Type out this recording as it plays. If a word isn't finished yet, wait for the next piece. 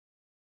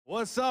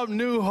What's up,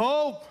 New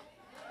Hope?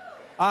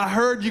 I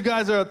heard you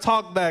guys are a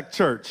talkback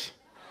church.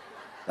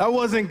 That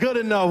wasn't good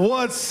enough.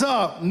 What's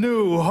up,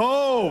 New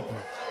Hope?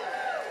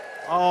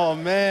 Oh,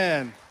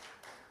 man.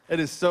 It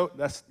is so,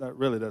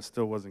 that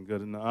still wasn't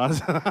good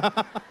enough.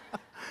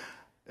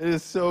 It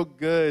is so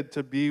good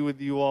to be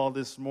with you all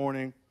this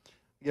morning.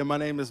 Again, my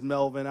name is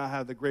Melvin. I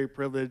have the great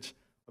privilege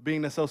of being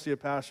an associate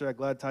pastor at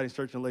Glad Tidings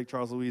Church in Lake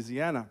Charles,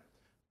 Louisiana.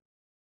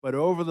 But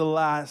over the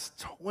last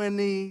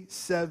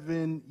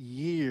 27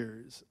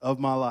 years of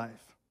my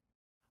life,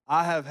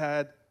 I have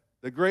had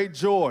the great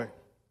joy,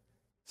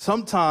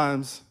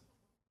 sometimes,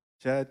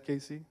 Chad,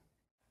 Casey,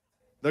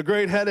 the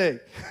great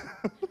headache,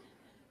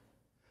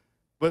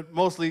 but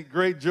mostly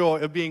great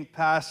joy of being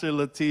Pastor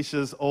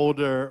Letitia's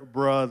older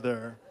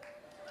brother.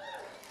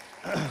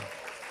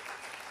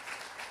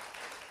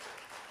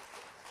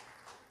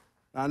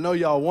 I know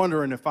y'all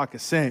wondering if I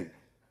could sing.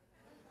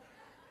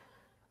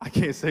 I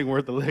can't sing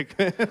worth a lick.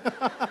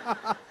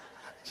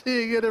 She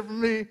didn't get it from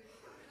me.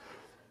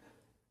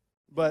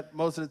 But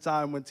most of the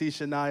time when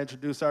Tisha and I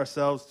introduce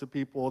ourselves to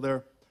people,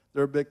 they're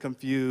a bit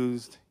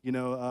confused. You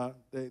know,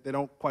 they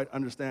don't quite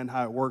understand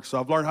how it works. So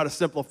I've learned how to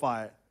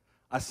simplify it.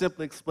 I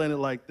simply explain it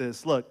like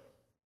this. Look,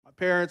 my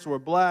parents were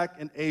black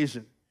and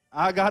Asian.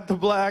 I got the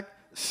black,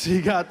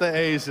 she got the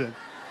Asian.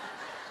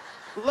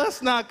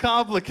 Let's not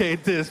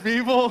complicate this,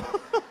 people.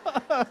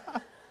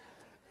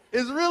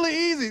 It's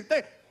really easy.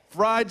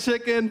 Fried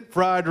chicken,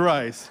 fried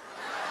rice.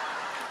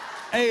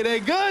 Hey, they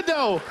good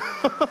though.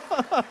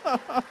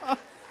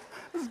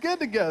 It's good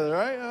together,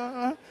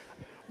 right?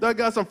 I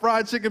got some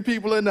fried chicken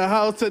people in the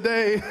house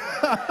today.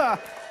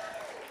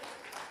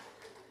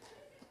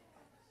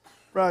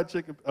 Fried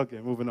chicken. Okay,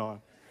 moving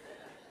on.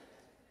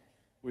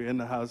 We're in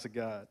the house of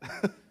God.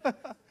 I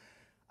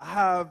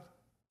have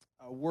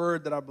a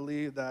word that I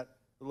believe that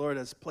the Lord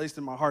has placed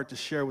in my heart to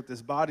share with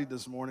this body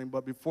this morning.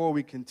 But before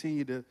we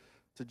continue to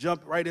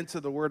jump right into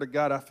the Word of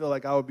God, I feel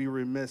like I would be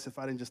remiss if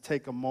I didn't just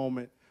take a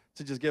moment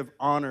to just give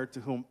honor to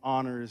whom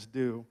honor is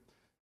due.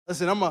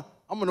 Listen, I'm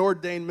an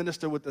ordained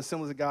minister with the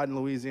Assemblies of God in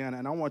Louisiana,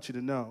 and I want you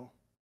to know,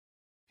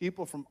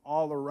 people from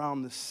all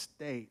around the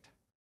state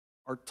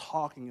are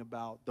talking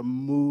about the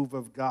move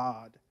of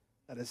God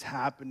that is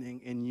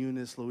happening in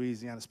Eunice,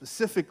 Louisiana,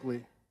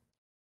 specifically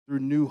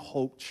through New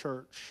Hope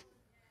Church.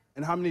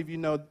 And how many of you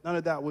know none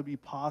of that would be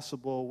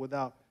possible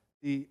without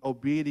the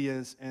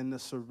obedience and the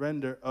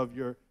surrender of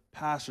your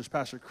pastors,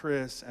 Pastor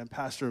Chris and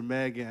Pastor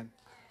Megan?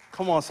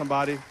 Come on,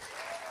 somebody.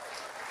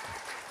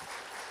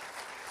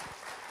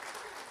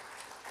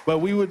 But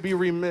we would be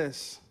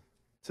remiss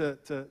to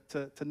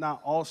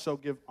not also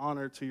give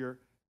honor to your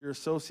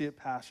associate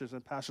pastors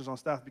and pastors on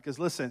staff, because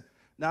listen,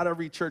 not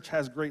every church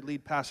has great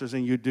lead pastors,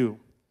 and you do.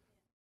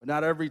 But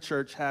not every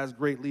church has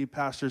great lead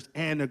pastors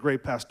and a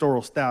great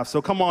pastoral staff. So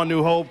come on,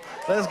 New Hope.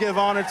 Let's give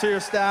honor to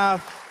your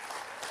staff.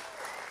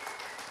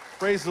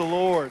 Praise the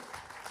Lord.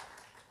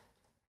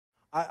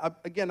 I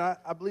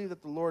believe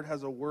that the Lord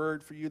has a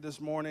word for you this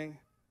morning.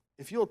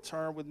 If you'll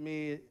turn with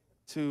me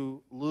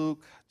to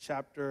Luke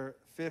chapter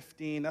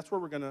 15, that's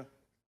what we're gonna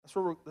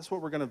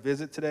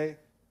visit today.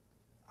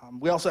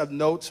 We also have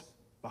notes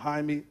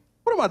behind me.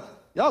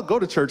 Y'all go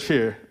to church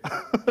here.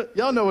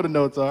 Y'all know what the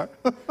notes are.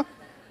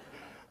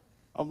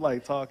 I'm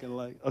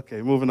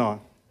okay, moving on.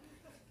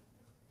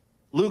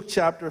 Luke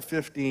chapter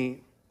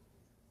 15.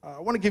 I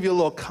want to give you a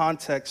little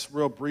context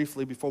real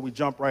briefly before we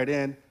jump right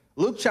in.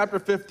 Luke chapter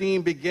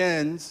 15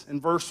 begins in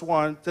verse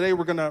 1. Today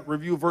we're going to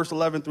review verse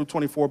 11 through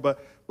 24,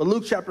 but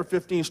Luke chapter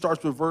 15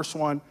 starts with verse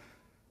 1,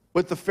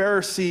 with the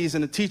Pharisees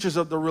and the teachers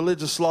of the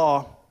religious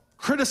law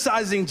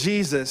criticizing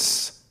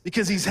Jesus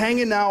because he's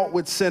hanging out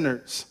with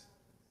sinners.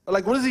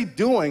 Like, what is he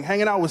doing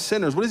hanging out with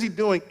sinners? What is he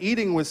doing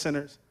eating with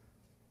sinners?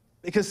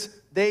 Because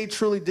they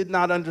truly did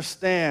not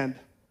understand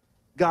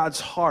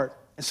God's heart.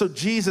 And so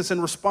Jesus,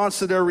 in response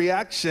to their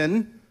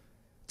reaction,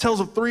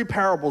 tells of three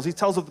parables. He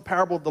tells of the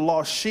parable of the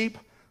lost sheep,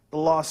 the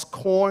lost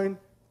coin,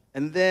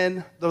 and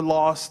then the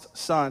lost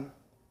son.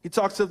 He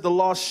talks of the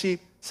lost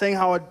sheep, saying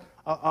how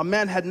a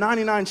man had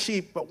 99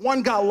 sheep, but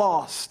one got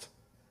lost.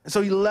 And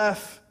so he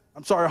left,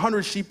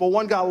 100 sheep, but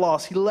one got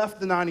lost. He left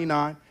the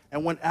 99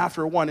 and went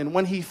after one. And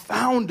when he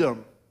found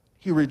him,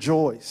 he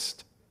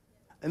rejoiced.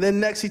 And then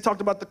next he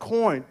talked about the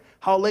coin,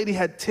 how a lady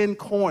had 10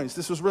 coins.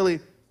 This was really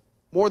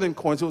more than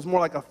coins. It was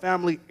more like a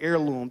family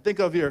heirloom. Think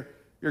of your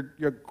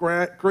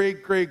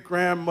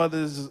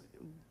great-great-grandmother's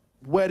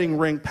wedding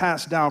ring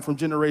passed down from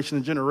generation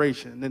to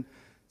generation. And it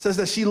says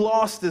that she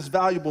lost this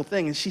valuable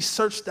thing, and she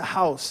searched the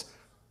house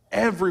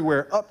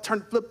everywhere,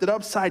 flipped it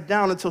upside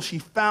down until she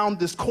found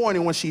this coin.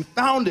 And when she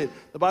found it,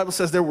 the Bible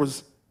says there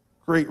was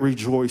great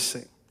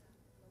rejoicing.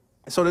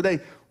 And so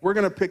today, we're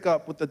going to pick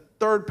up with the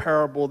third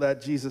parable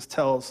that Jesus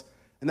tells,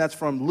 and that's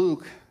from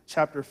Luke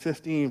chapter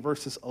 15,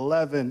 verses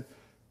 11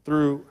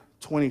 through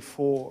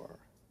 24.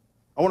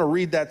 I want to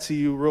read that to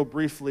you real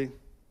briefly,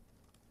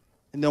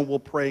 and then we'll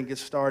pray and get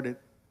started.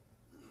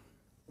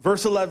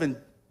 Verse 11,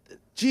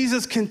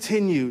 Jesus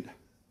continued,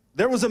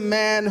 "There was a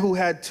man who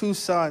had 2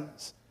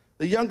 sons.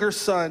 The younger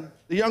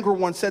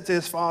one said to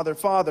his father,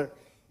 'Father,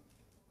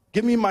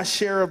 Give me my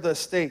share of the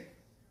estate.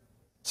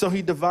 So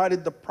he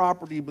divided the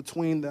property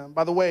between them.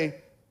 By the way,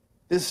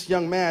 this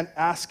young man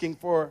asking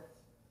for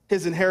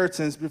his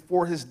inheritance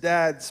before his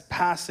dad's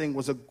passing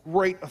was a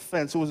great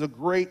offense. It was a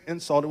great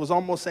insult. It was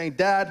almost saying,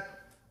 Dad,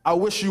 I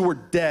wish you were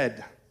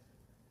dead.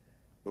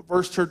 But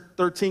verse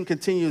 13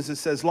 continues. It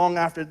says, long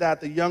after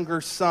that, the younger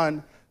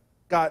son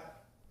got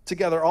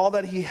together all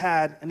that he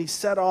had, and he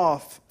set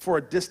off for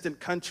a distant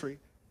country,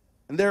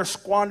 and there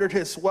squandered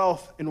his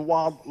wealth in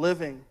wild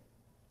living.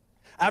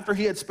 After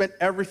he had spent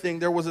everything,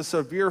 there was a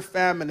severe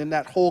famine in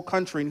that whole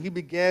country, and he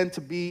began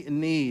to be in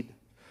need.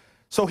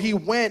 So he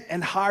went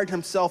and hired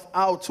himself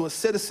out to a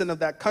citizen of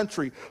that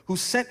country who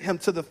sent him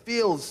to the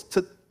fields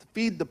to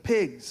feed the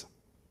pigs.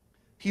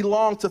 He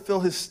longed to fill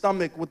his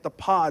stomach with the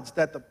pods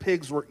that the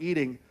pigs were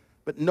eating,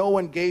 but no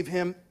one gave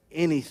him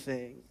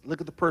anything.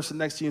 Look at the person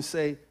next to you and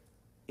say,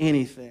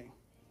 anything.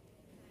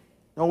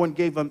 No one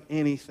gave him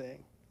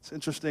anything. It's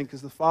interesting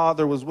because the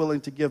father was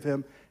willing to give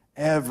him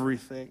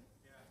everything,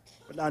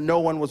 but now no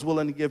one was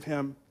willing to give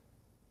him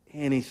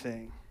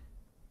anything.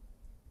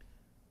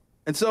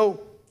 And so,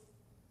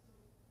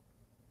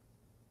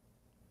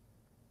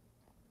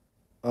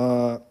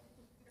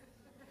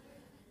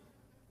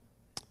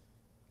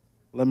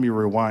 let me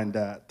rewind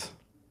that.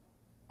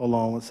 Hold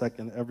on one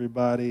second,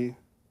 everybody.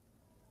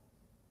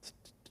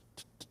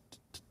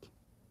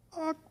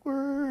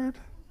 Awkward.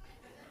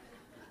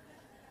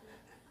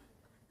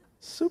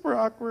 Super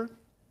awkward.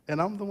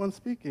 And I'm the one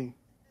speaking.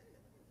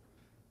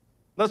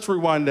 Let's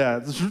rewind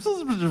that.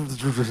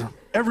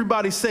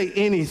 Everybody say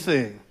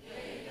anything.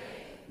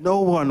 No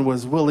one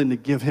was willing to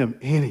give him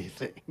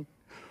anything,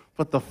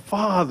 but the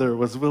father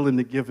was willing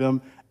to give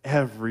him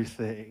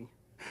everything.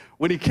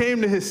 When he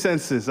came to his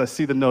senses, I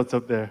see the notes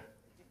up there.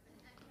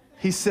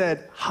 He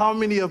said, how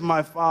many of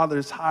my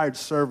father's hired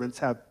servants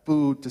have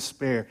food to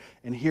spare?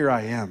 And here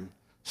I am,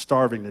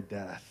 starving to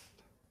death.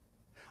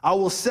 I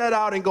will set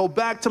out and go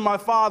back to my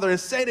father and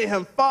say to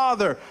him,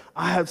 Father,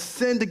 I have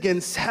sinned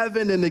against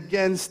heaven and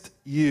against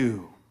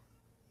you.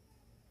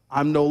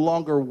 I'm no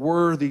longer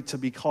worthy to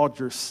be called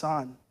your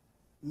son.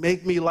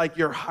 Make me like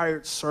your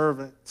hired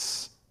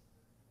servants.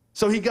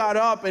 So he got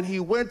up and he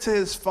went to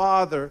his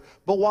father,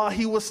 but while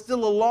he was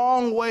still a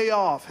long way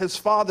off, his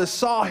father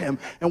saw him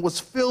and was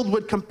filled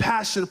with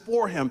compassion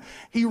for him.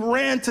 He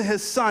ran to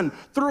his son,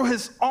 threw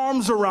his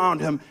arms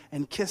around him,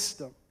 and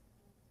kissed him.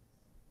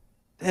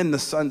 Then the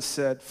son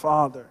said,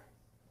 Father,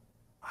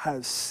 I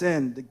have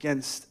sinned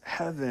against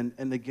heaven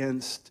and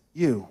against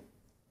you.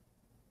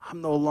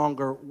 I'm no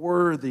longer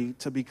worthy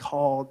to be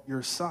called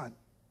your son.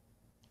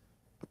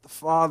 But the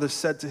father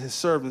said to his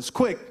servants,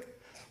 quick,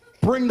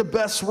 bring the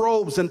best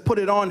robes and put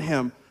it on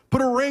him.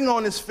 Put a ring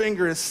on his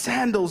finger and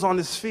sandals on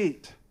his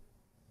feet.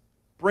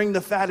 Bring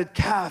the fatted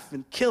calf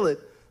and kill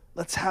it.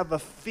 Let's have a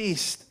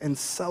feast and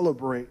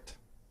celebrate.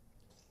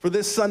 For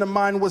this son of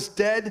mine was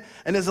dead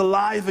and is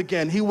alive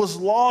again. He was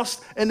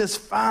lost and is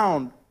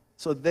found.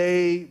 So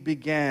they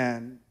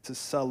began to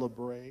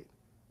celebrate.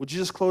 Would you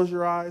just close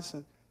your eyes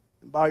and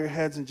bow your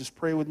heads and just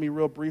pray with me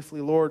real briefly?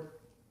 Lord,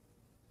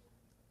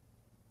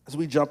 as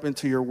we jump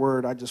into your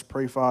word, I just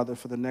pray, Father,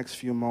 for the next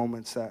few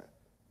moments that,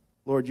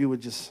 Lord, you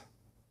would just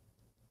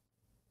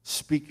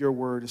speak your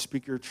word and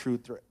speak your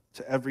truth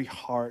to every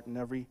heart and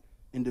every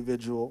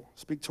individual.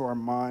 Speak to our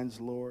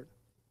minds, Lord.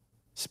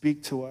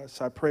 Speak to us.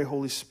 I pray,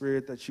 Holy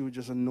Spirit, that you would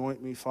just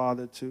anoint me,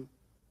 Father, to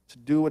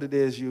do what it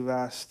is you've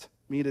asked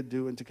me to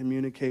do and to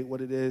communicate what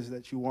it is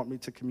that you want me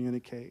to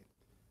communicate.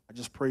 I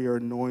just pray your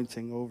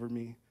anointing over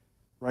me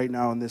right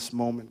now in this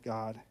moment,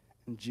 God.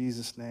 In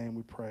Jesus' name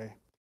we pray.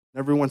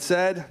 Everyone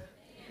said,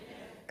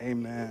 Amen.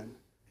 Amen.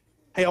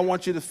 Hey, I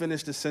want you to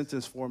finish the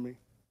sentence for me.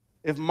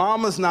 If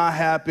mama's not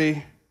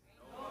happy,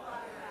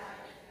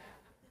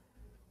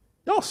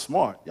 y'all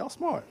smart. Y'all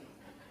smart.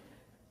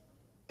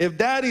 If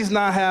daddy's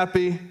not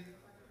happy,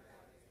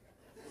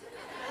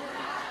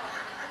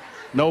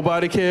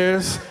 nobody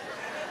cares.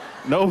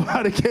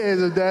 Nobody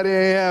cares if daddy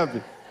ain't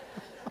happy.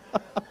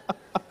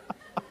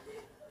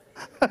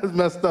 That's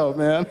messed up,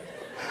 man.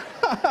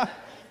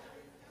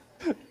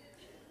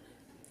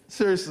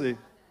 Seriously.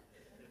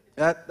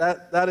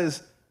 That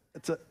is,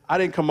 I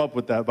didn't come up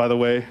with that, by the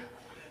way.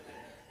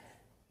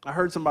 I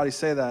heard somebody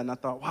say that, and I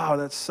thought, wow,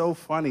 that's so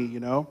funny, you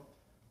know?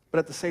 But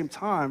at the same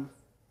time,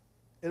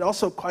 it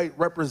also quite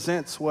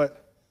represents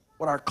what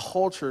our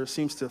culture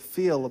seems to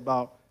feel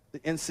about the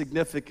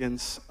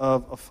insignificance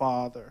of a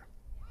father.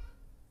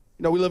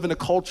 You know, we live in a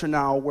culture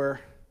now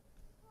where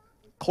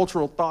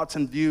cultural thoughts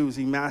and views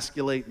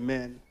emasculate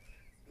men.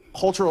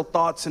 Cultural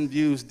thoughts and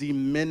views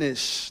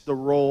diminish the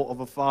role of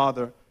a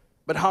father.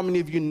 But how many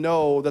of you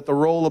know that the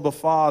role of a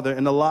father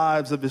in the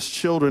lives of his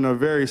children are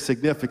very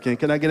significant?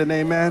 Can I get an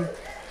amen?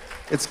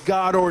 It's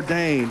God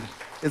ordained.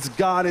 It's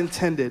God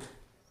intended.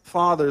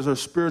 Fathers are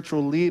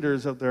spiritual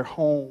leaders of their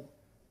home.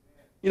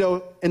 You know,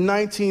 in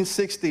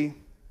 1960,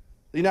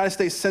 the United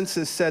States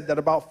Census said that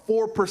about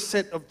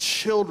 4% of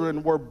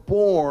children were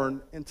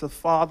born into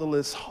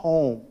fatherless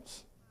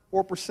homes.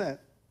 4%.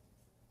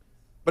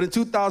 But in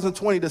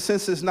 2020, the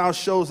census now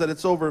shows that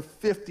it's over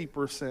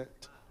 50%.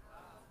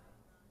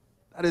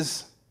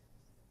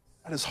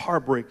 That is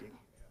heartbreaking.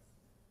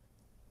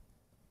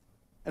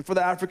 And for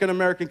the African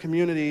American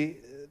community,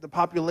 the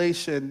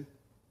population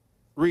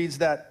reads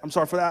that,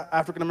 for the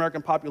African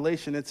American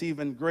population, it's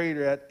even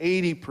greater at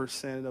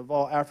 80% of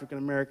all African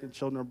American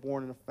children are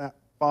born in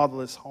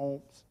fatherless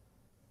homes.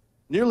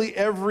 Nearly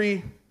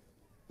every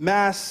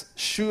mass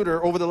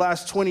shooter over the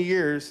last 20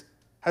 years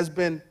has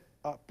been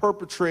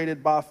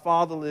perpetrated by a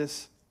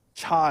fatherless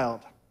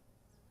child.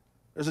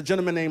 There's a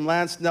gentleman named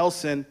Lance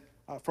Nelson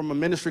from a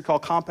ministry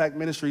called Compact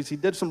Ministries. He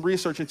did some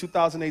research in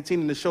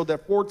 2018 and it showed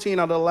that 14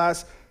 out of the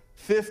last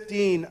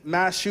 15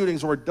 mass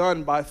shootings were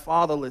done by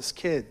fatherless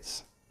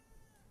kids.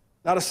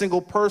 Not a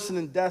single person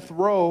in death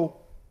row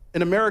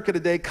in America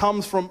today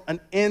comes from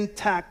an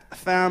intact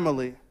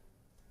family.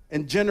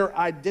 And gender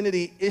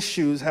identity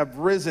issues have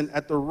risen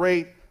at the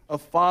rate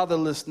of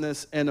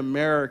fatherlessness in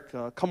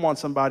America. Come on,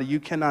 somebody, you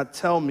cannot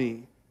tell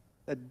me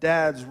that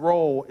dad's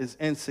role is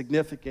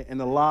insignificant in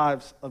the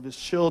lives of his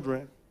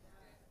children.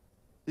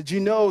 Did you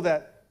know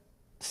that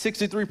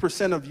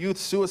 63% of youth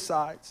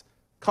suicides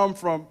come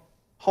from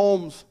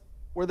homes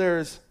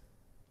where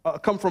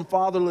come from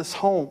fatherless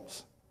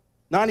homes?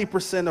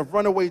 90% of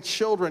runaway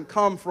children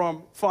come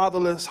from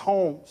fatherless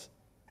homes.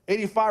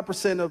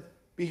 85% of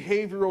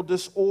behavioral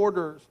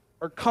disorders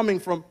are coming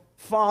from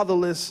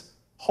fatherless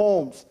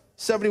homes.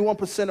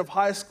 71% of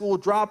high school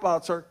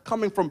dropouts are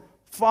coming from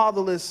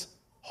fatherless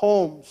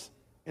homes.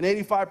 And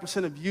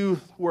 85% of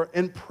youth who are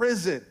in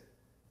prison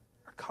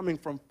are coming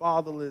from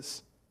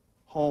fatherless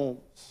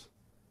homes.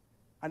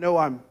 I know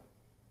I'm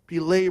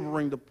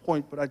belaboring the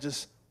point, but I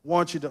just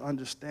want you to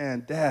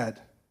understand,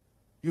 Dad,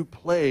 you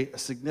play a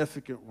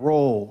significant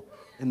role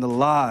in the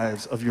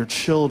lives of your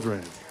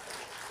children.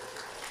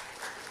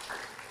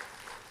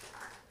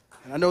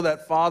 And I know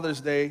that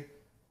Father's Day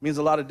means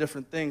a lot of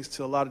different things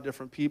to a lot of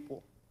different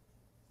people.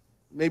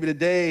 Maybe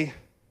today,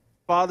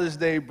 Father's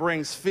Day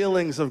brings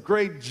feelings of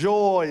great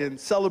joy and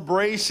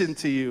celebration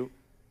to you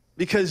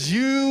because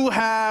you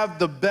have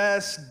the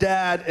best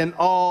dad in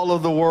all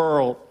of the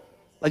world.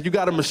 Like you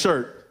got him a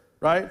shirt,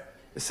 right?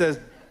 It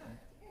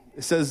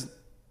says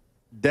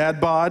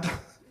Dad Bod,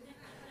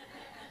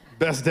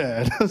 best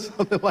dad,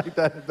 something like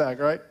that in the back,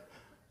 right?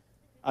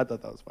 I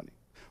thought that was funny.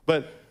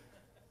 But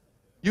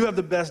you have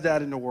the best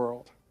dad in the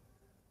world.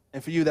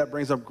 And for you, that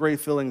brings up great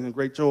feelings and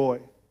great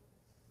joy.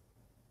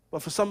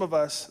 But for some of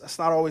us, that's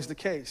not always the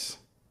case.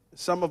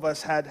 Some of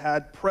us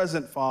had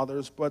present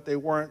fathers, but they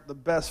weren't the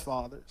best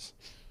fathers.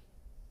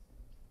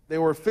 They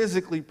were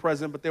physically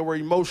present, but they were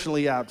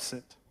emotionally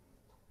absent.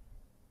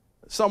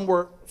 Some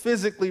were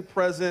physically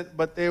present,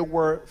 but they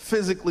were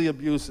physically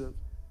abusive.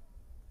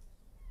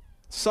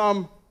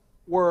 Some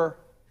were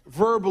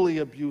verbally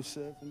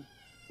abusive. And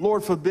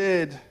Lord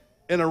forbid,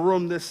 in a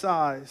room this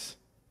size,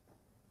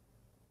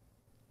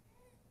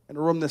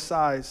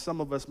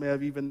 some of us may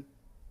have even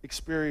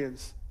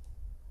experienced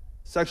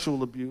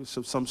sexual abuse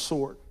of some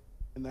sort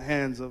in the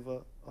hands of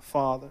a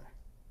father.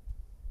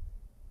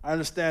 I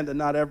understand that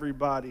not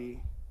everybody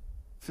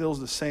feels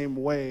the same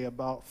way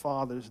about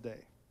Father's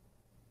Day.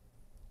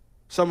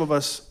 Some of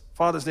us,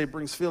 Father's Day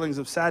brings feelings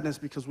of sadness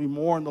because we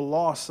mourn the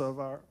loss of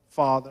our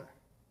father.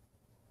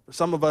 For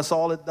some of us,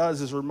 all it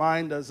does is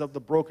remind us of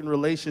the broken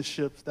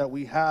relationships that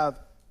we have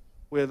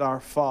with our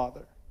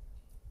father.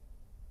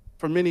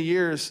 For many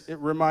years, it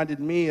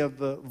reminded me of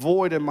the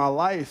void in my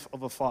life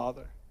of a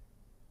father.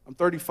 I'm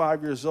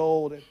 35 years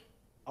old, and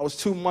I was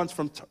 2 months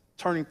from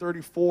turning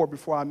 34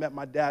 before I met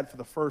my dad for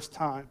the first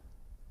time.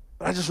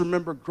 But I just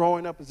remember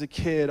growing up as a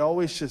kid,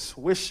 always just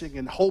wishing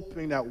and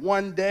hoping that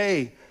one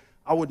day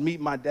I would meet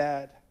my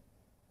dad.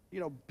 You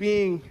know,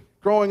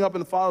 growing up in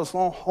the fatherless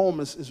home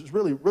is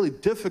really, really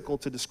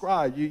difficult to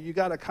describe. You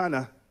got to kind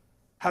of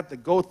have to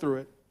go through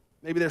it.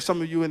 Maybe there's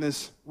some of you in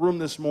this room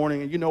this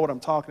morning, and you know what I'm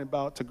talking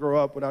about, to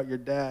grow up without your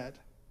dad.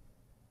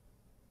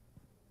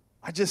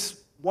 I just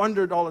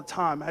wondered all the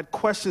time. I had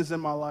questions in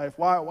my life.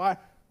 Why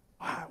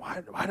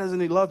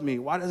doesn't he love me?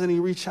 Why doesn't he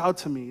reach out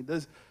to me?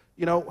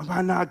 Am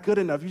I not good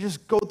enough? You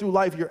just go through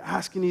life, you're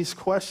asking these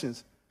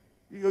questions.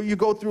 You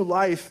go through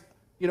life,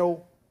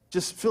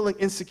 just feeling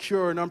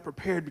insecure and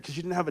unprepared because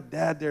you didn't have a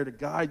dad there to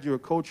guide you, a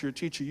coach, or a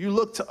teacher. You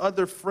look to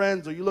other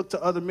friends or you look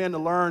to other men to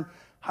learn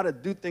how to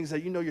do things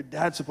that you know your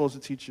dad's supposed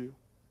to teach you.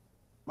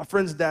 My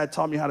friend's dad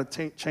taught me how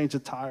to change a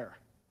tire.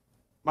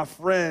 My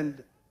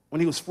friend, when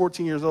he was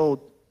 14 years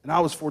old, and I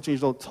was 14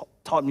 years old,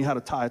 taught me how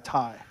to tie a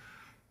tie.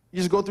 You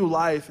just go through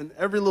life, and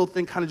every little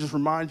thing kind of just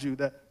reminds you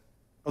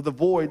of the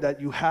void that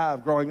you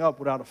have growing up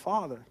without a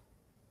father,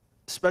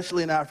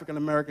 especially in the African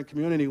American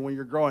community when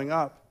you're growing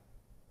up,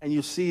 and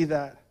you see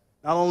that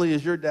not only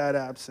is your dad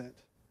absent,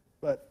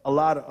 but a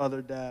lot of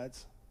other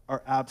dads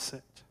are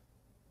absent.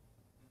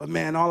 But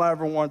man, all I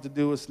ever wanted to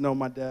do was know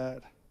my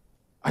dad.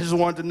 I just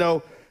wanted to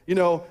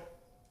know,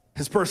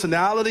 his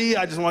personality.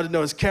 I just wanted to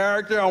know his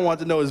character. I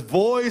wanted to know his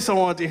voice. I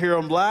wanted to hear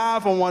him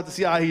laugh. I wanted to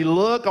see how he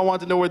looked. I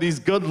wanted to know where these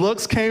good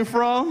looks came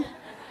from.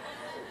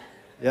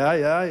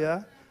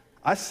 Yeah.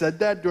 I said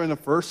that during the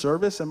first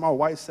service, and my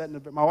wife sat in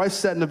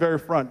the very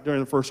front during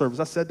the first service.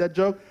 I said that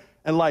joke,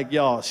 And like,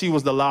 y'all, she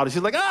was the loudest.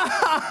 She's like,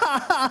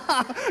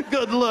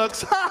 good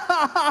looks.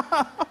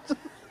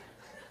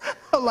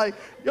 I'm like,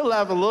 you're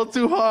laughing a little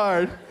too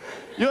hard.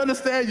 You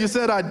understand you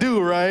said I do,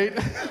 right?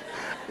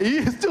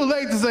 It's too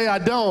late to say I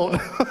don't.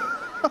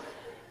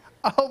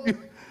 I hope you,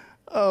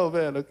 oh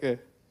man, okay.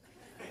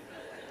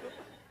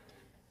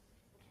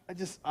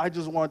 I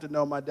just wanted to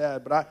know my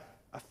dad, but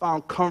I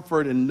found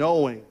comfort in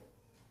knowing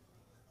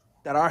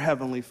that our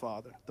Heavenly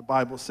Father, the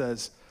Bible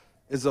says,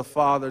 is a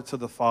father to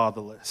the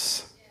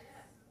fatherless.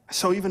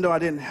 So even though I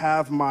didn't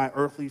have my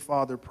earthly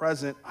father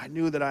present, I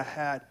knew that I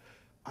had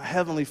a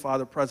Heavenly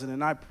Father present,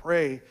 and I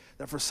pray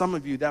that for some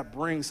of you, that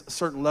brings a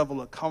certain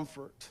level of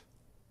comfort.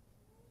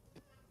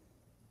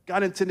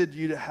 God intended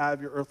you to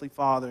have your earthly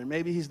father, and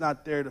maybe he's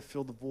not there to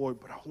fill the void,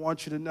 but I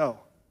want you to know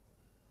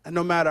that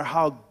no matter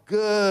how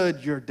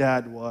good your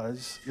dad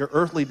was, your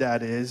earthly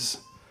dad is,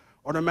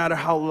 or no matter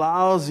how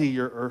lousy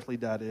your earthly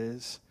dad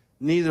is,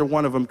 neither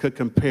one of them could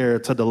compare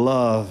to the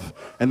love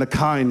and the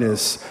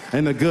kindness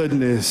and the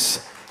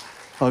goodness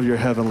of your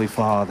Heavenly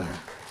Father.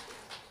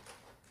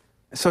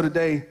 And so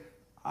today,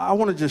 I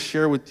want to just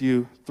share with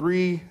you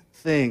 3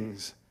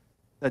 things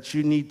that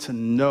you need to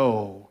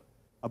know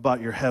about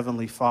your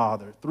Heavenly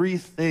Father. 3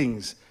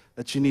 things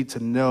that you need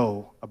to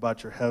know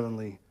about your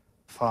Heavenly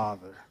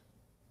Father.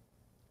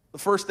 The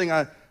first thing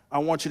I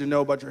want you to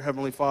know about your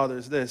Heavenly Father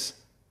is this,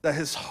 that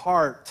his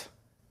heart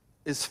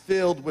is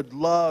filled with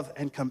love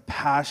and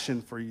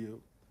compassion for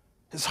you.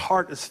 His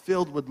heart is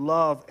filled with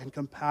love and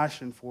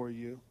compassion for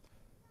you.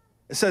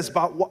 It says,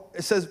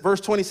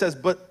 verse 20 says,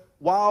 but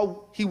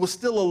while he was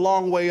still a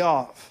long way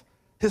off,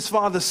 his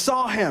father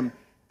saw him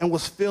and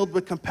was filled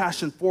with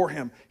compassion for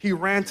him. He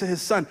ran to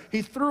his son.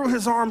 He threw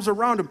his arms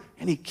around him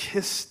and he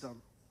kissed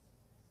him.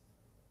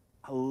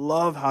 I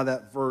love how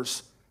that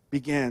verse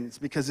begins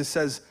because it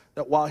says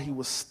that while he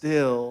was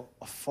still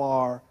a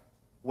far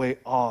way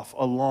off,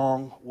 a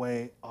long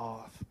way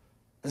off.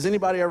 Has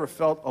anybody ever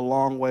felt a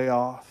long way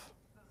off?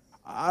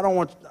 I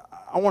want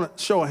to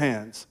show of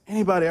hands.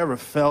 Anybody ever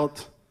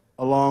felt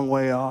a long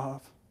way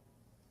off?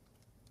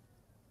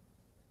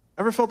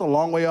 Ever felt a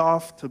long way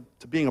off to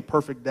being a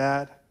perfect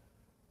dad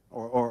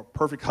or a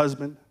perfect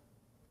husband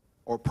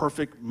or a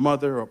perfect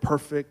mother or a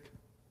perfect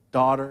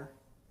daughter?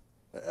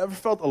 Ever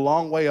felt a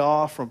long way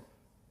off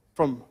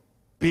from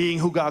being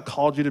who God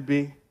called you to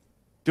be,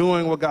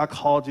 doing what God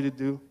called you to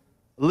do,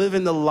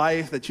 living the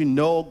life that you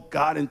know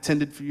God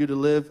intended for you to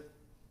live?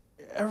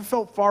 Ever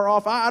felt far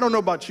off? I don't know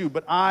about you,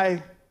 but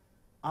I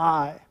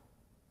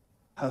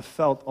have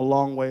felt a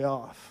long way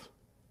off.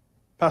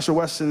 Pastor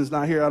Weston is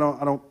not here. I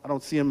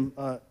don't see him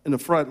in the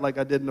front like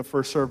I did in the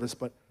first service.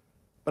 But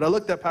I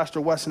looked at Pastor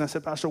Weston. I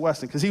said, Pastor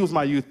Weston, because he was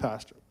my youth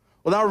pastor.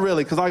 Well, not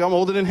really, because I'm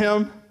older than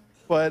him,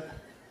 but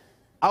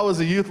I was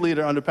a youth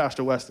leader under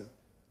Pastor Weston.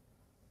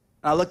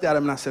 And I looked at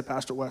him and I said,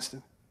 Pastor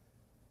Weston,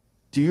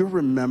 do you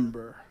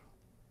remember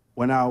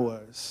when I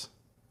was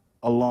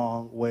a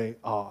long way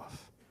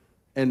off?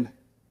 And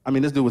I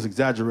mean, this dude was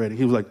exaggerating.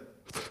 He was like,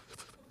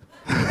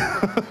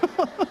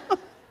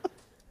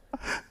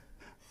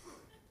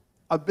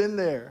 I've been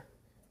there.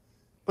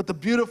 But the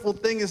beautiful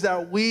thing is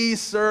that we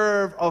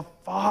serve a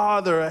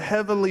Father, a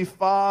Heavenly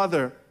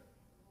Father,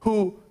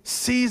 who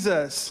sees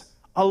us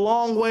a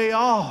long way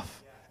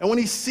off. And when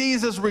he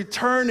sees us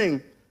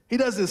returning, he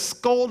doesn't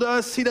scold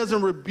us, he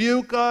doesn't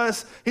rebuke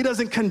us, he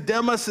doesn't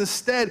condemn us.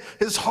 Instead,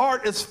 his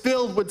heart is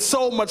filled with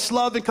so much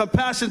love and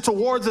compassion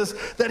towards us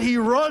that he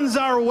runs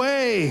our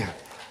way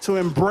to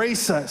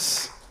embrace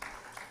us,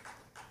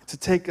 to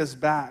take us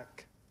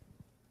back.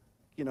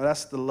 You know,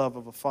 that's the love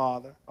of a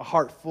father, a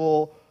heart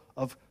full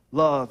of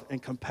love and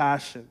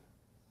compassion.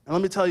 And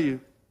let me tell you,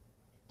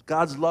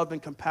 God's love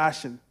and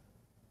compassion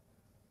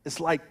is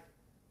like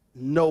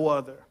no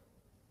other.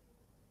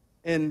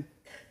 In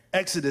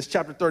Exodus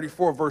chapter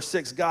 34, verse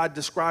 6, God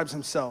describes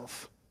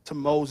himself to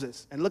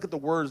Moses. And look at the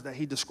words that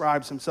he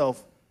describes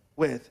himself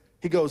with.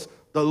 He goes,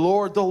 the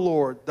Lord,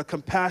 the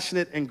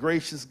compassionate and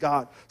gracious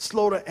God,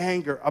 slow to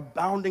anger,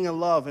 abounding in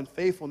love and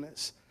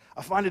faithfulness.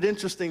 I find it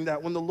interesting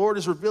that when the Lord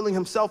is revealing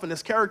himself and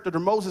his character to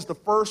Moses, the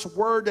first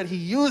word that he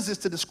uses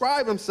to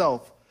describe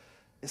himself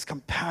is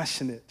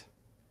compassionate.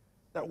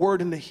 That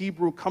word in the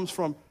Hebrew comes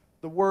from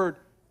the word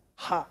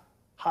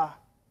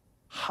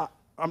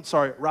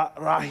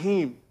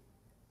rahim.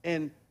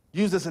 And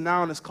used as a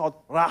noun, it's called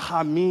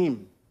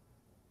rahamim.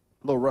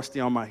 A little rusty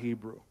on my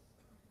Hebrew.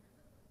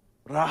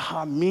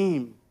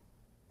 Rahamim.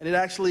 And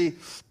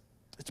it's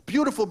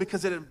beautiful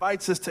because it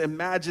invites us to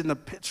imagine the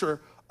picture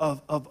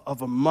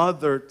of a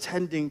mother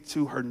tending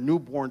to her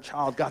newborn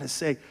child. God is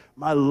saying,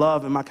 my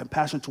love and my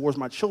compassion towards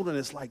my children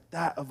is like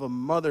that of a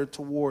mother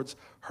towards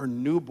her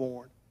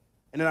newborn.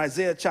 And in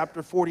Isaiah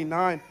chapter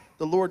 49,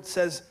 the Lord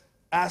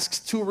asks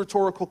 2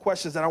 rhetorical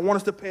questions that I want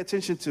us to pay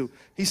attention to.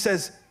 He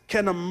says,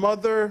 can a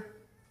mother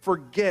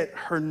forget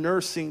her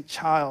nursing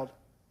child?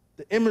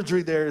 The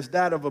imagery there is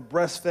that of a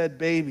breastfed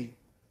baby.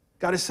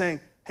 God is saying,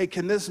 hey,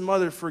 can this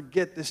mother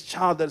forget this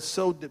child that's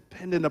so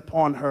dependent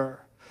upon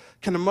her?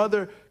 Can a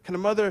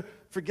mother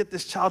forget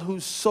this child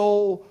whose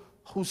sole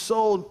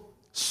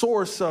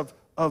source of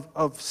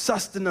of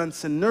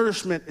sustenance and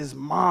nourishment is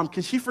mom.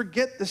 Can she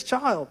forget this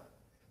child?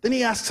 Then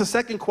he asks a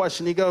second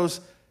question. He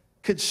goes,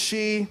 can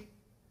she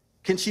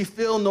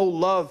feel no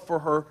love for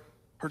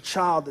her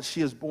child that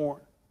she has born?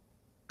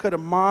 Could a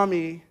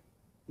mommy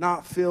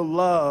not feel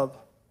love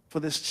for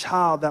this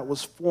child that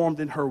was formed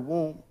in her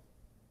womb?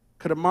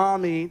 Could a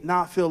mommy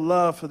not feel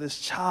love for this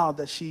child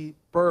that she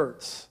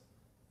births?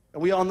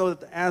 And we all know that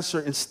the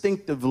answer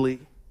instinctively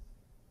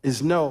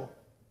is no.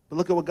 But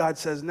look at what God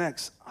says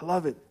next. I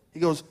love it. He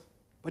goes,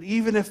 but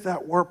even if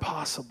that were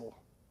possible,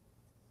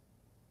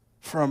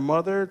 for a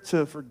mother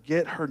to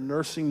forget her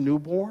nursing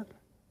newborn,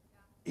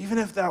 even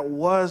if that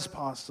was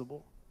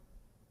possible,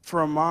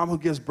 for a mom who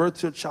gives birth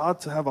to a child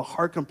to have a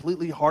heart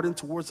completely hardened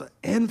towards an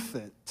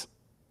infant,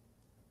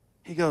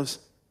 he goes,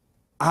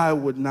 I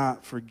would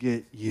not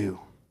forget you.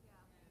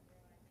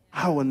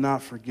 I will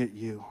not forget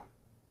you.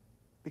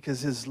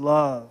 Because his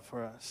love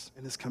for us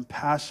and his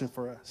compassion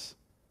for us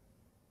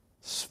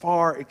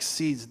far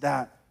exceeds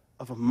that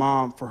of a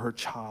mom for her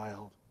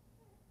child.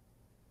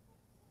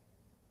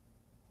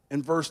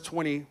 In verse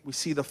 20, we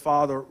see the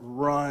father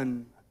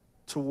run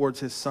towards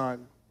his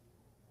son.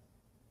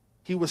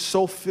 He was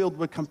so filled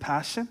with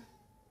compassion,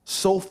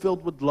 so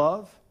filled with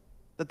love,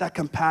 that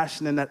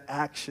compassion and that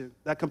action,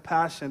 that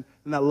compassion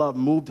and that love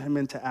moved him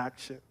into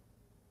action.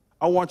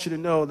 I want you to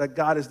know that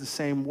God is the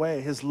same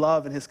way. His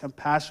love and his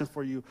compassion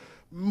for you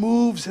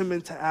moves him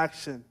into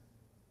action.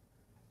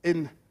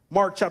 In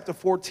Mark chapter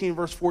 14,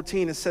 verse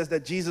 14, it says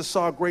that Jesus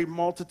saw a great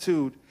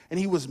multitude and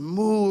he was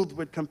moved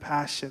with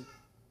compassion.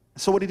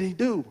 So what did he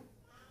do?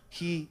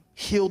 He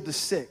healed the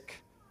sick.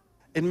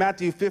 In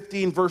Matthew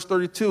 15, verse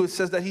 32, it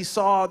says that he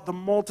saw the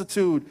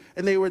multitude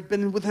and they had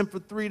been with him for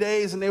 3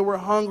 days and they were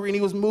hungry and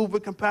he was moved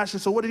with compassion.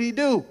 So what did he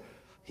do?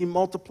 He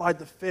multiplied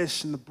the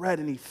fish and the bread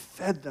and he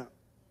fed them.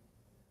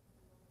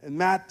 In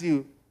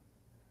Matthew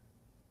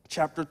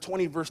chapter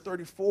 20, verse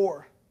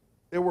 34,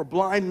 there were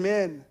blind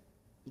men.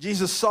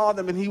 Jesus saw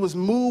them and he was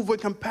moved with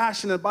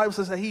compassion. The Bible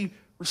says that he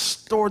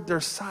restored their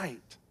sight.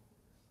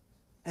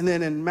 And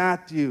then in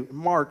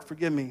Mark,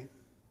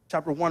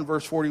 chapter 1,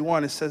 verse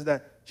 41, it says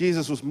that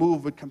Jesus was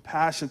moved with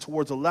compassion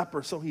towards a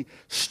leper. So he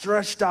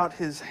stretched out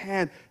his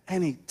hand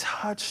and he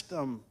touched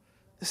them.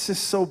 This is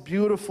so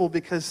beautiful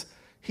because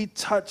he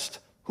touched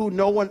who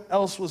no one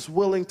else was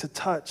willing to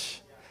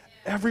touch.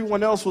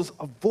 Everyone else was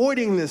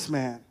avoiding this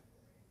man.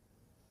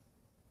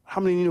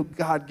 How many of you know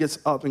God gets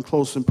up and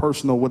close and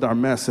personal with our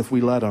mess if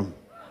we let him?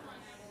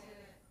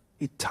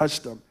 He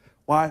touched them.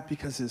 Why?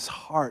 Because his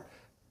heart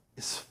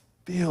is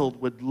filled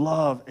with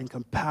love and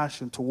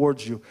compassion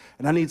towards you.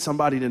 And I need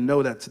somebody to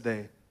know that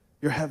today.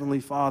 Your Heavenly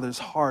Father's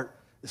heart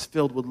is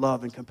filled with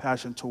love and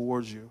compassion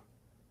towards you.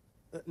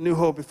 New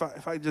Hope,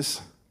 I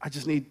just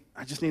need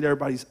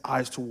everybody's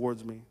eyes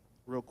towards me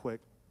real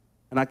quick.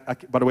 And I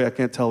by the way, I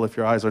can't tell if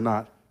your eyes are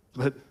not.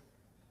 But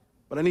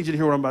I need you to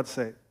hear what I'm about to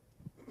say.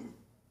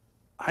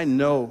 I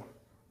know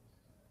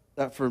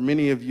that for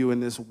many of you in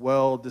this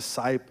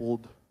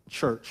well-discipled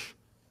church,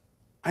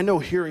 I know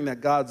hearing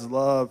that God's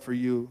love for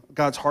you,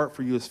 God's heart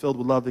for you is filled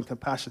with love and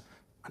compassion.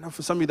 I know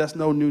for some of you that's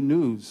no new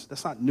news.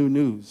 That's not new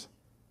news.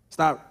 It's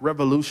not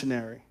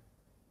revolutionary.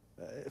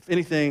 If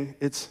anything,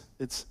 it's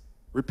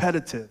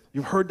repetitive.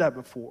 You've heard that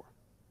before.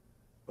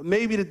 But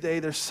maybe today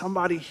there's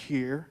somebody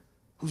here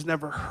who's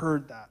never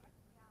heard that.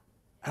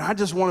 And I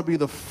just want to be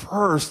the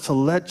first to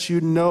let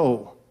you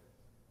know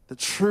the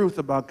truth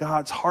about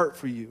God's heart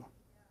for you,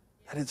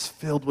 that it's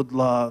filled with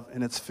love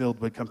and it's filled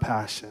with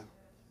compassion.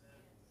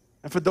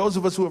 And for those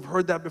of us who have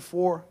heard that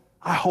before,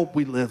 I hope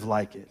we live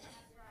like it.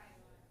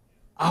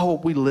 I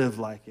hope we live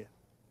like it.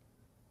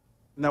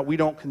 And that we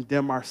don't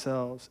condemn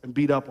ourselves and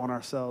beat up on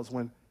ourselves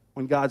when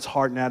God's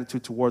heart and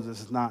attitude towards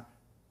us is not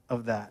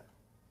of that.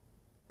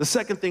 The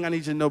second thing I need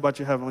you to know about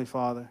your Heavenly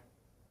Father.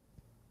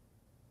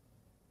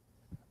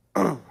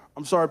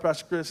 I'm sorry,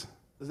 Pastor Chris.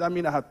 Does that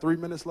mean I have 3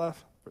 minutes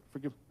left?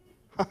 Forgive me.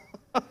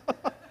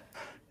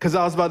 Because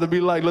I was about to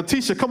be like,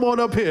 Letitia, come on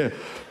up here.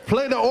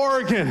 Play the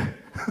organ.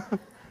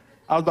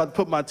 I was about to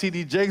put my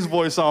T.D. Jakes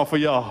voice on for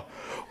y'all.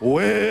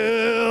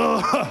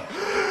 Well,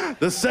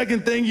 the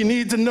second thing you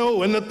need to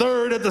know and the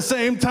third at the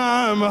same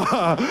time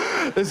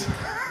is...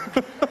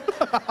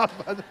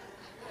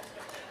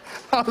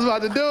 I was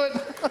about to do it.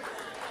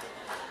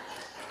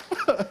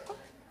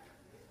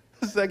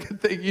 The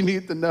second thing you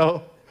need to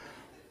know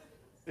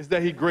is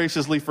that he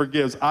graciously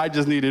forgives. I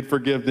just needed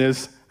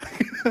forgiveness.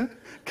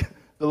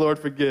 The Lord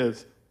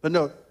forgives. But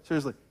no,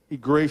 seriously, he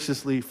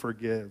graciously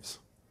forgives.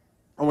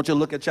 I want you to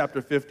look at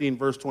chapter 15,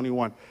 verse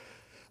 21.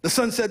 The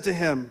son said to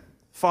him,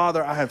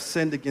 Father, I have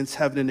sinned against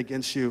heaven and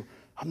against you.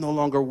 I'm no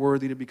longer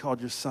worthy to be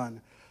called your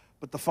son.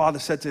 But the father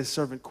said to his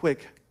servant,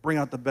 quick, bring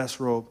out the best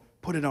robe,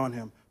 put it on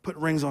him, put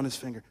rings on his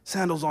finger,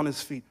 sandals on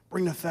his feet,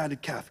 bring the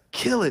fatted calf,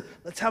 kill it.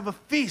 Let's have a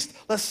feast.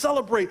 Let's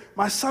celebrate.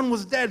 My son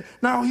was dead.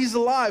 Now he's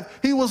alive.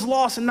 He was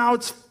lost and now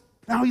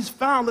he's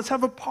found. Let's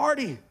have a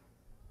party.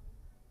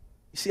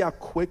 You see how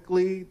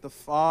quickly the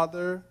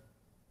father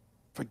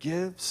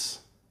forgives?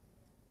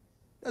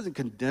 Doesn't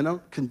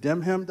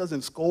condemn him,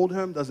 doesn't scold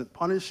him, doesn't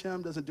punish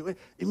him, doesn't do it.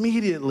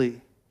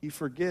 Immediately, He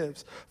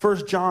forgives.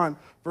 1 John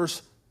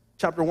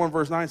chapter 1,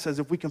 verse 9 says,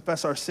 if we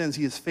confess our sins,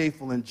 he is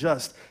faithful and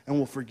just and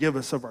will forgive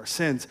us of our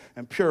sins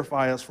and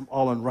purify us from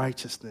all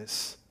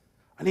unrighteousness.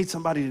 I need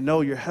somebody to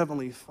know your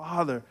heavenly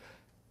Father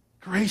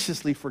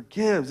graciously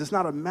forgives. It's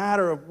not a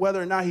matter of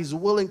whether or not he's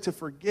willing to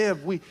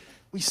forgive. We've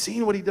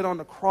seen what he did on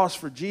the cross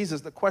for Jesus.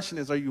 The question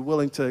is, are you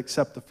willing to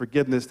accept the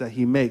forgiveness that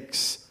he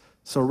makes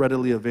so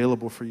readily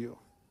available for you?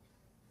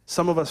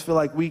 Some of us feel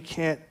like we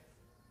can't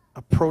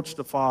approach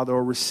the Father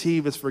or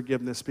receive his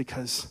forgiveness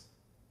because,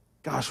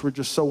 gosh, we're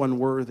just so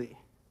unworthy.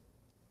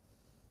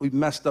 We've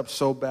messed up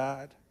so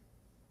bad.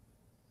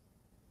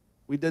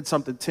 We did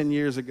something 10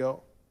 years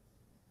ago.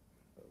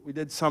 We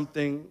did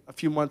something a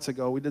few months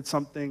ago. We did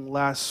something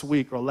last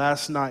week or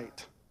last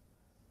night.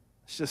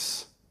 It's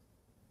just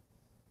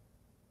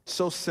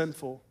so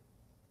sinful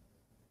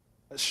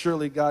that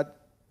surely God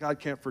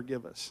can't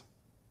forgive us.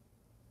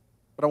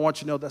 But I want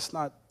you to know that's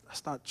not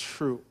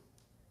true.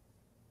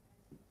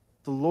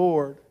 The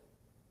Lord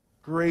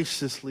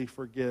graciously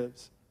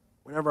forgives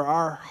whenever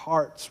our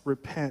hearts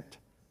repent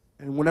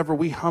and whenever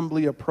we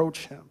humbly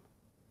approach him.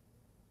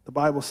 The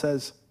Bible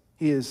says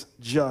he is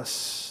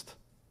just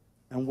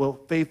and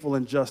faithful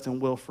and just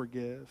and will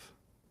forgive.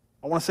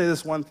 I want to say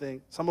this one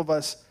thing. Some of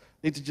us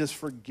need to just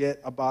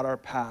forget about our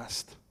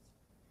past.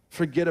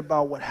 Forget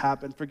about what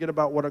happened. Forget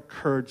about what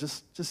occurred.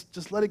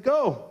 Just let it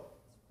go.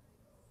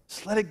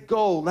 Just let it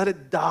go. Let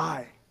it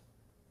die.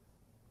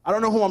 I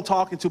don't know who I'm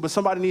talking to, but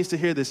somebody needs to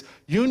hear this.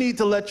 You need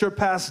to let your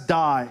past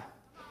die.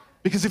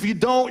 Because if you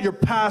don't, your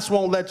past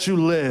won't let you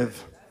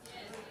live.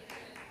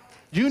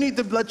 You need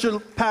to let your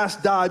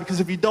past die,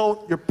 because if you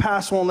don't, your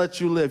past won't let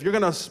you live. You're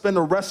going to spend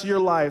the rest of your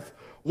life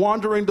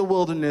wandering the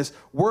wilderness,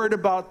 worried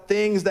about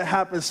things that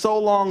happened so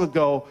long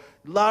ago,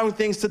 allowing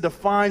things to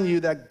define you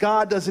that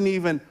God doesn't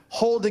even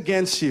hold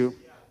against you,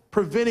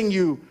 preventing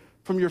you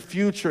from your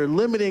future,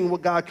 limiting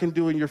what God can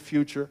do in your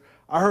future.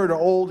 I heard an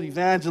old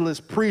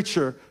evangelist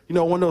preacher,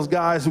 one of those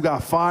guys who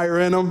got fire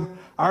in him.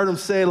 I heard him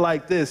say it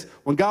like this: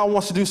 when God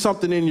wants to do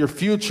something in your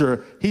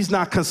future, he's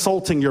not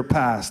consulting your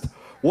past.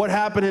 What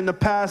happened in the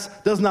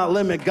past does not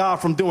limit God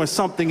from doing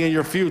something in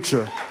your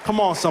future. Come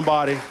on,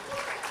 somebody.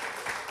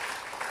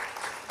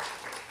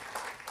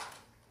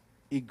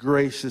 He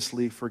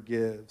graciously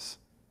forgives.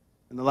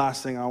 And the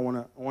last thing I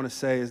want to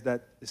say is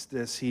that it's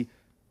this: he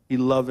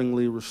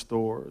lovingly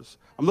restores.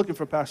 I'm looking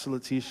for Pastor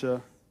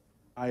Letitia.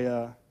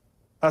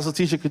 Pastor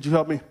Letitia, could you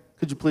help me?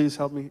 Could you please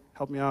help me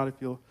out if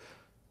you'll?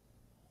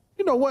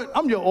 You know what?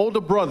 I'm your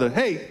older brother.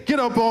 Hey, get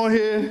up on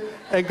here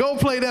and go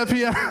play that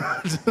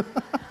piano.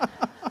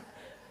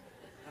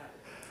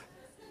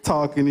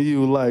 Talking to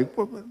you like,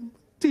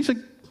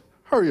 Tisha,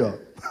 hurry up.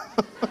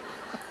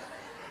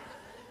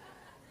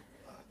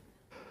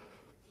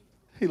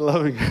 He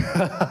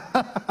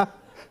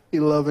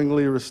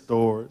lovingly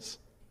restores.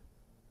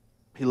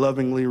 He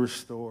lovingly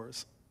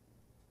restores.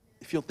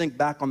 If you'll think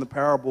back on the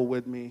parable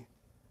with me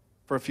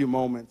for a few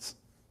moments,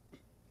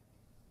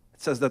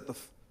 it says that the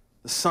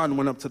son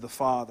went up to the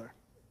father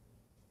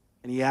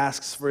and he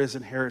asks for his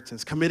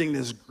inheritance, committing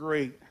this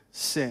great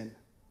sin.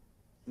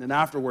 And then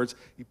afterwards,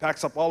 he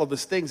packs up all of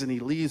his things and he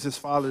leaves his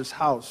father's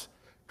house,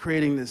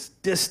 creating this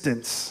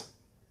distance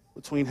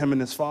between him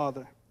and his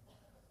father.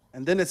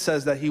 And then it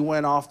says that he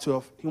went to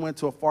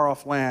a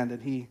far-off land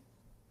and he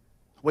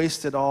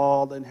wasted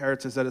all the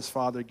inheritance that his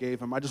father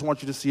gave him. I just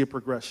want you to see a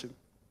progression.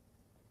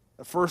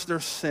 At first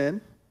there's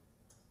sin,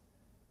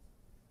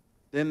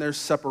 then there's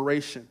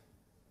separation,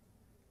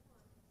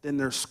 then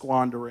there's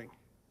squandering.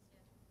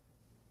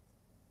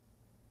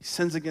 He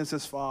sins against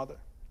his father.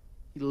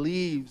 He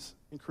leaves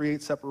and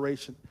creates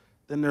separation.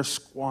 Then there's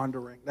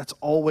squandering. That's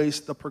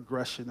always the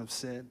progression of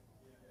sin.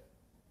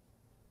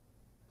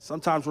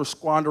 Sometimes we're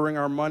squandering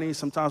our money.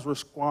 Sometimes we're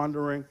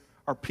squandering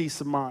our peace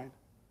of mind.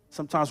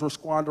 Sometimes we're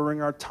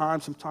squandering our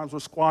time. Sometimes we're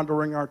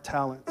squandering our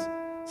talents.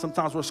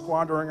 Sometimes we're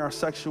squandering our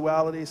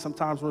sexuality.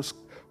 Sometimes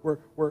we're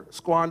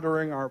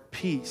squandering our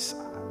peace.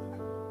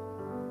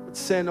 But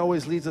sin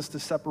always leads us to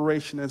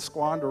separation and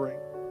squandering.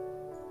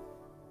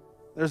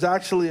 There's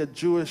actually a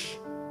Jewish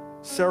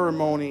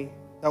ceremony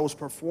that was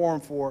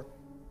performed for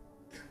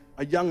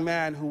a young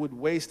man who would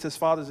waste his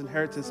father's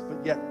inheritance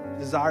but yet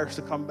desires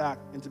to come back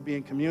into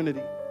being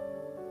community.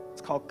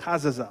 It's called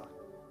kazazah.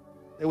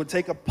 They would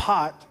take a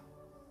pot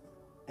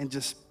and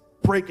just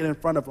break it in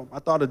front of him. I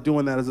thought of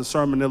doing that as a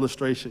sermon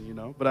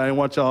illustration, but I didn't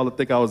want y'all to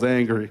think I was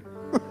angry.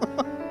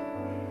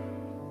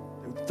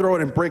 They would throw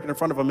it and break it in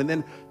front of him, and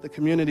then the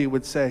community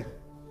would say,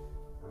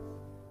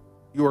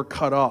 "You are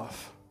cut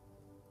off,"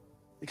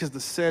 because the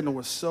sin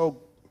was so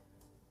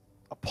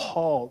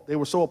appalled. They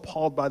were so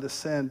appalled by the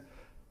sin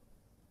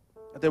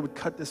that they would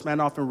cut this man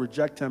off and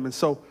reject him. And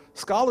so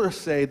scholars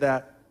say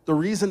that the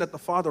reason that the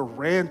father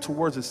ran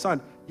towards his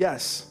son,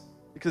 yes,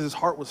 because his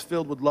heart was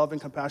filled with love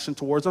and compassion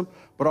towards him,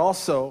 but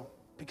also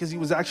because he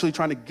was actually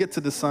trying to get to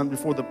the son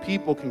before the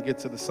people can get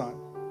to the son.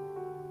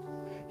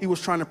 He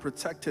was trying to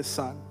protect his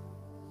son.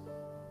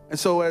 And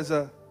so as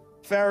a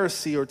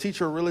Pharisee or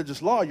teacher of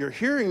religious law, you're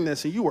hearing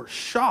this and you are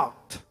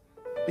shocked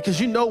because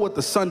you know what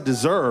the son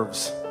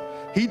deserves.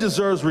 He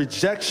deserves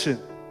rejection.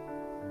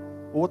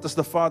 Well, what does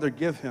the Father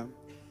give him?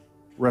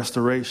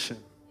 Restoration.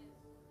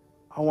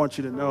 I want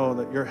you to know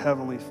that your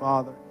Heavenly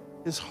Father,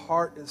 His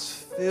heart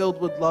is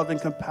filled with love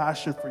and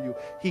compassion for you.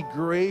 He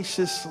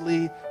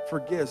graciously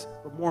forgives.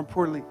 But more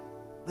importantly,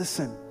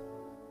 listen,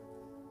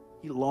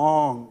 He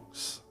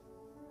longs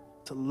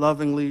to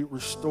lovingly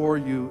restore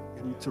you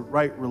into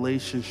right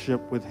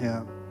relationship with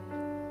Him.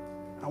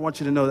 I want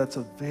you to know that's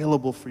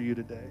available for you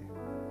today.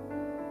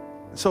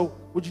 And so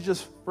would you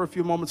just, for a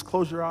few moments,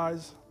 close your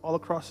eyes all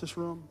across this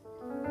room?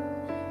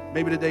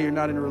 Maybe today you're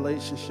not in a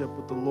relationship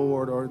with the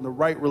Lord or in the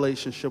right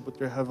relationship with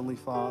your Heavenly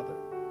Father.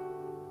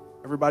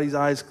 Everybody's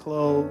eyes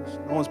closed.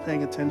 No one's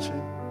paying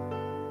attention.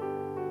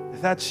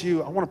 If that's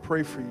you, I want to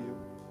pray for you.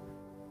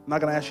 I'm not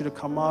going to ask you to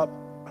come up,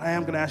 but I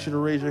am going to ask you to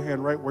raise your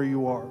hand right where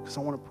you are because I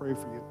want to pray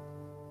for you.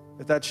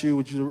 If that's you,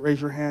 would you raise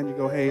your hand? You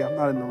go, hey, I'm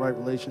not in the right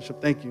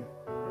relationship. Thank you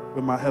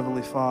with my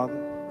Heavenly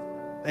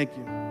Father. Thank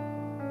you.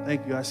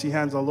 Thank you. I see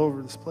hands all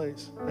over this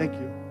place. Thank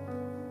you.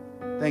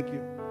 Thank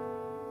you.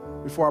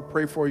 Before I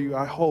pray for you,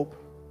 I hope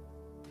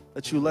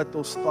that you let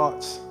those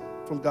thoughts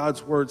from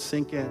God's word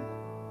sink in.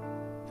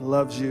 He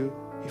loves you.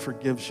 He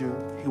forgives you.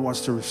 He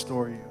wants to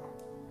restore you.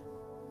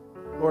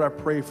 Lord, I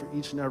pray for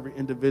each and every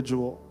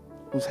individual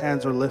whose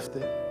hands are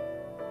lifted.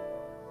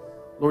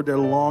 Lord, they're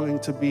longing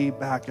to be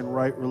back in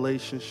right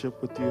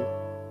relationship with you.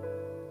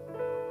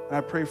 And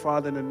I pray,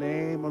 Father, in the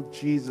name of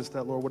Jesus,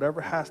 that, Lord,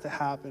 whatever has to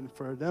happen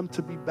for them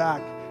to be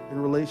back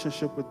in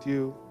relationship with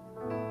you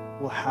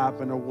will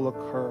happen or will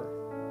occur.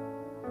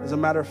 As a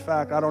matter of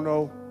fact, I don't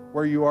know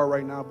where you are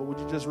right now, but would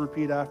you just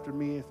repeat after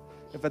me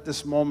if at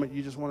this moment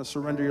you just want to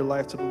surrender your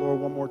life to the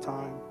Lord one more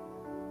time?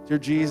 Dear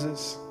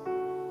Jesus,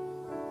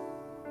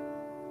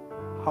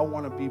 I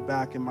want to be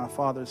back in my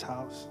Father's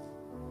house.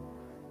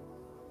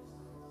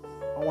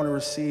 I want to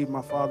receive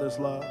my Father's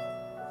love.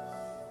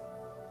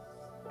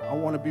 I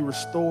want to be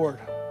restored.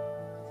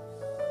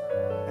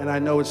 And I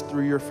know it's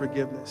through your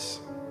forgiveness.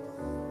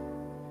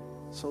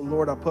 So,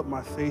 Lord, I put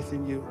my faith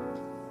in you.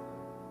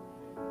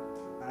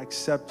 I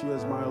accept you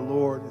as my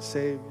Lord and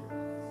Savior.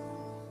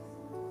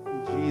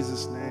 In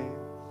Jesus' name,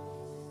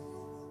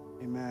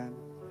 amen.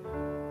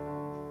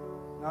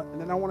 Now,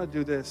 and then I want to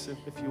do this,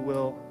 if you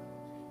will.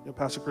 You know,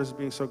 Pastor Chris is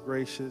being so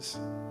gracious.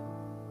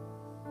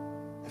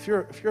 If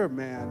you're a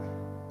man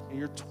and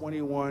you're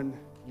 21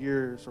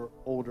 years or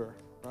older,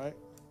 right?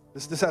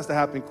 This has to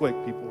happen quick,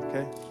 people,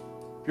 okay?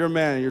 If you're a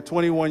man and you're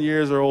 21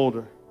 years or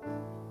older,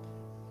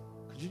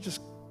 could you just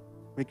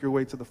make your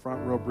way to the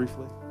front row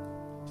briefly?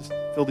 Just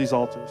fill these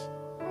altars.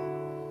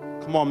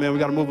 Come on, man, we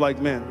got to move like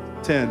men.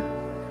 10,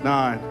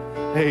 9,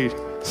 8,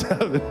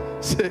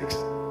 7, 6.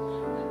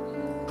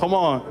 Come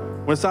on.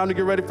 When it's time to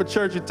get ready for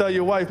church, you tell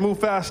your wife, move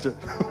faster.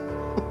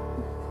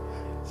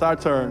 It's our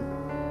turn.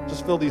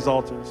 Just fill these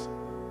altars.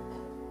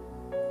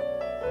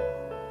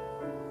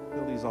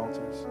 Fill these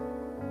altars.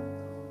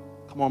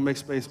 Come on, make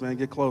space, man.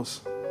 Get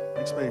close.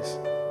 Make space.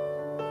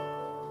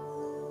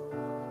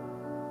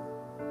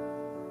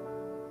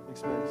 Make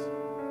space.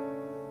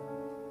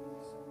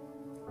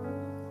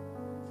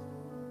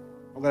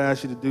 I'm going to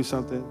ask you to do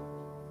something.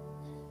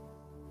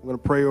 I'm going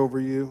to pray over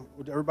you.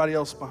 Would everybody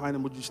else behind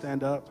them, would you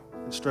stand up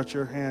and stretch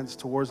your hands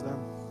towards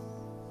them?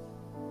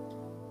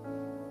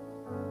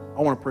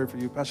 I want to pray for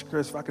you. Pastor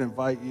Chris, if I can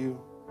invite you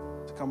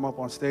to come up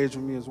on stage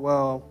with me as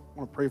well. I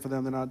want to pray for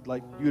them. Then I'd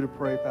like you to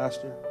pray,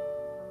 Pastor.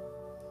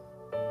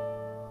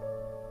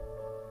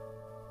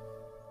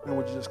 And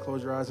would you just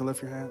close your eyes and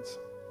lift your hands?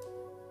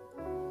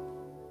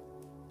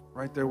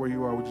 Right there where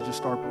you are, would you just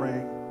start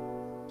praying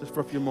just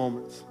for a few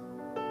moments?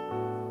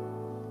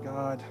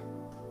 God,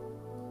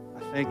 I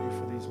thank you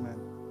for these men.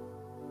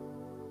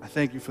 I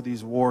thank you for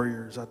these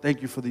warriors. I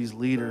thank you for these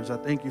leaders. I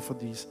thank you for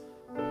these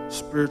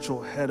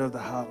spiritual head of the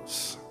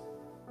house.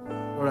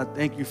 Lord, I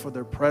thank you for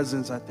their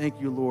presence. I thank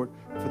you, Lord,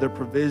 for their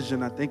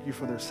provision. I thank you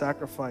for their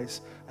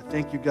sacrifice. I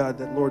thank you, God,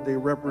 that, Lord, they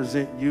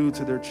represent you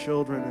to their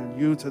children and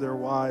you to their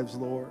wives,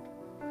 Lord,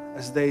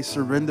 as they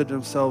surrender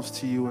themselves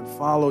to you and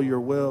follow your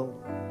will.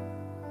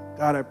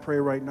 God, I pray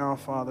right now,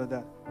 Father,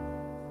 that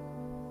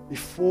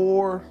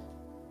before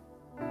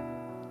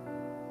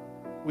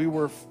we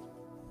were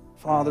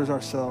fathers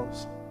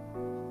ourselves,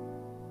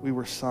 we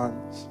were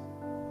sons.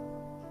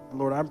 And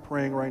Lord, I'm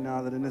praying right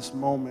now that in this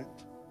moment,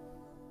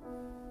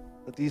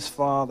 that these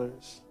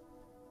fathers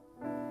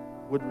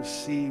would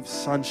receive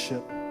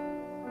sonship,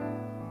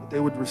 that they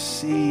would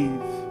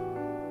receive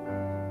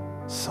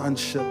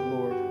sonship,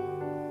 Lord.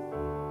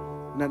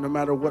 And that no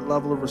matter what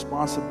level of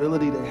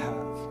responsibility they have,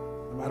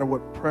 no matter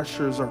what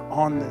pressures are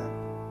on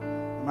them,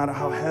 no matter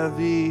how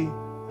heavy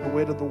the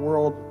weight of the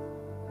world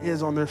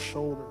is on their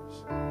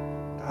shoulders,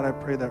 God, I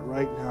pray that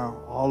right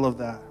now, all of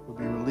that will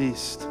be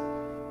released.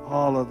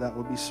 All of that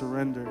will be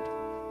surrendered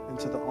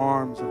into the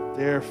arms of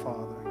their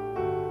Father.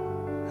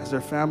 As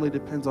their family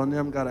depends on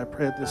them, God, I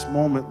pray at this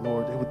moment,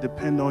 Lord, they would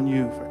depend on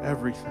you for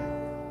everything.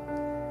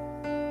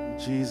 In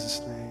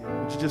Jesus'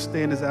 name. Would you just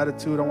stay in this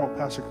attitude? I want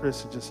Pastor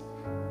Chris to just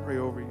pray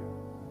over you.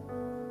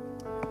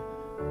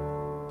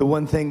 The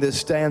one thing that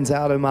stands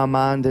out in my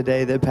mind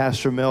today that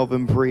Pastor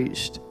Melvin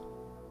preached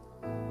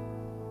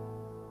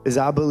is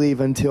I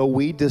believe until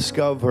we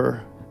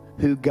discover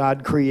who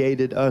God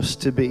created us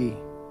to be,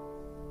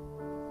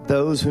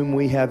 those whom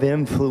we have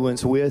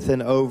influence with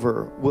and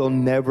over will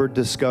never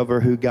discover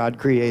who God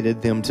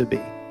created them to be.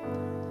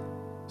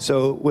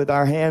 So with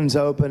our hands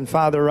open,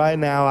 Father, right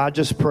now, I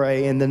just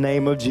pray in the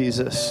name of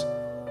Jesus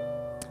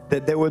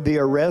that there would be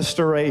a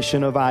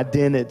restoration of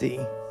identity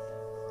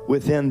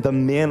within the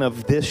men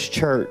of this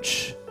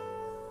church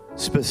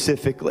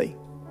specifically.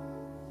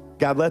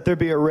 God, let there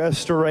be a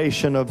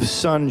restoration of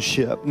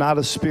sonship, not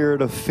a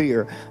spirit of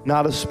fear,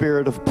 not a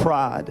spirit of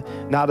pride,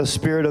 not a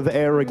spirit of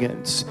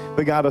arrogance,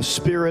 but God, a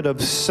spirit of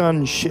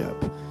sonship,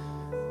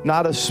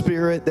 not a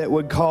spirit that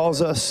would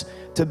cause us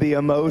to be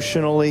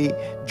emotionally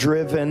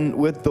driven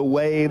with the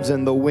waves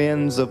and the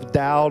winds of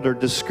doubt or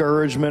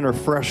discouragement or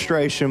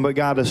frustration, but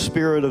God, a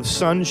spirit of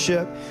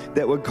sonship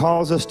that would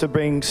cause us to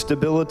bring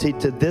stability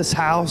to this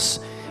house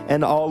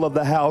and all of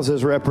the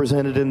houses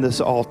represented in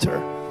this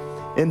altar.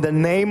 In the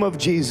name of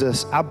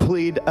Jesus, I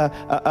plead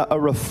a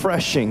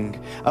refreshing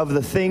of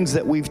the things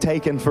that we've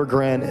taken for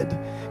granted.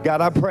 God,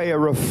 I pray a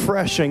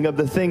refreshing of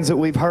the things that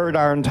we've heard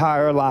our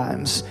entire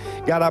lives.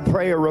 God, I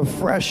pray a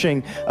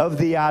refreshing of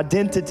the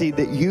identity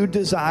that you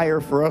desire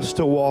for us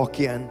to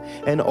walk in.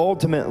 And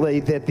ultimately,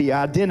 that the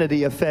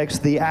identity affects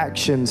the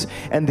actions,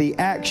 and the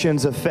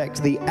actions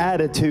affect the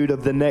attitude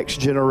of the next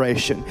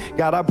generation.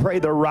 God, I pray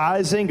the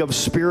rising of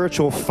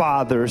spiritual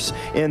fathers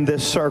in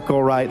this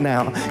circle right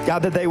now.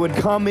 God, that they would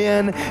come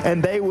in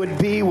and they would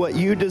be what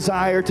you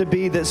desire to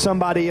be that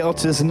somebody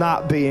else is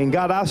not being.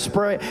 God,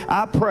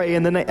 I pray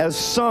in the name, as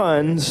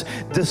sons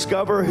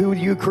discover who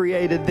you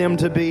created them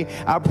to be,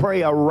 I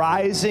pray a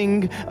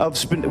rising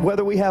of,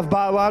 whether we have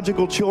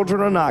biological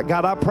children or not,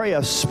 God, I pray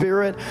a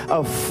spirit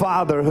of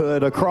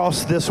fatherhood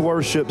across this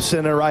worship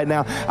center right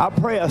now. I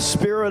pray a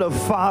spirit of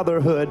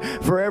fatherhood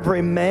for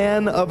every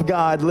man of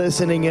God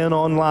listening in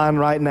online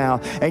right now.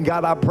 And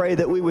God, I pray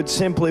that we would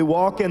simply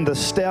walk in the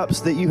steps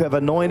that you have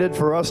anointed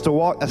for us to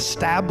walk,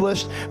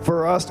 established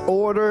for us,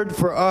 ordered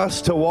for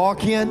us to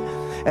walk in,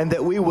 and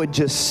that we would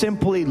just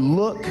simply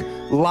look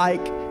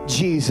like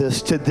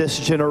Jesus to this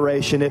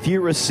generation. If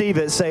you receive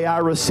it, say, I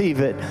receive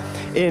it.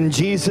 In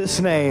Jesus'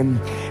 name,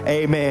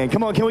 amen.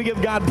 Come on, can we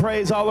give God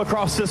praise all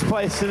across this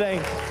place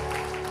today?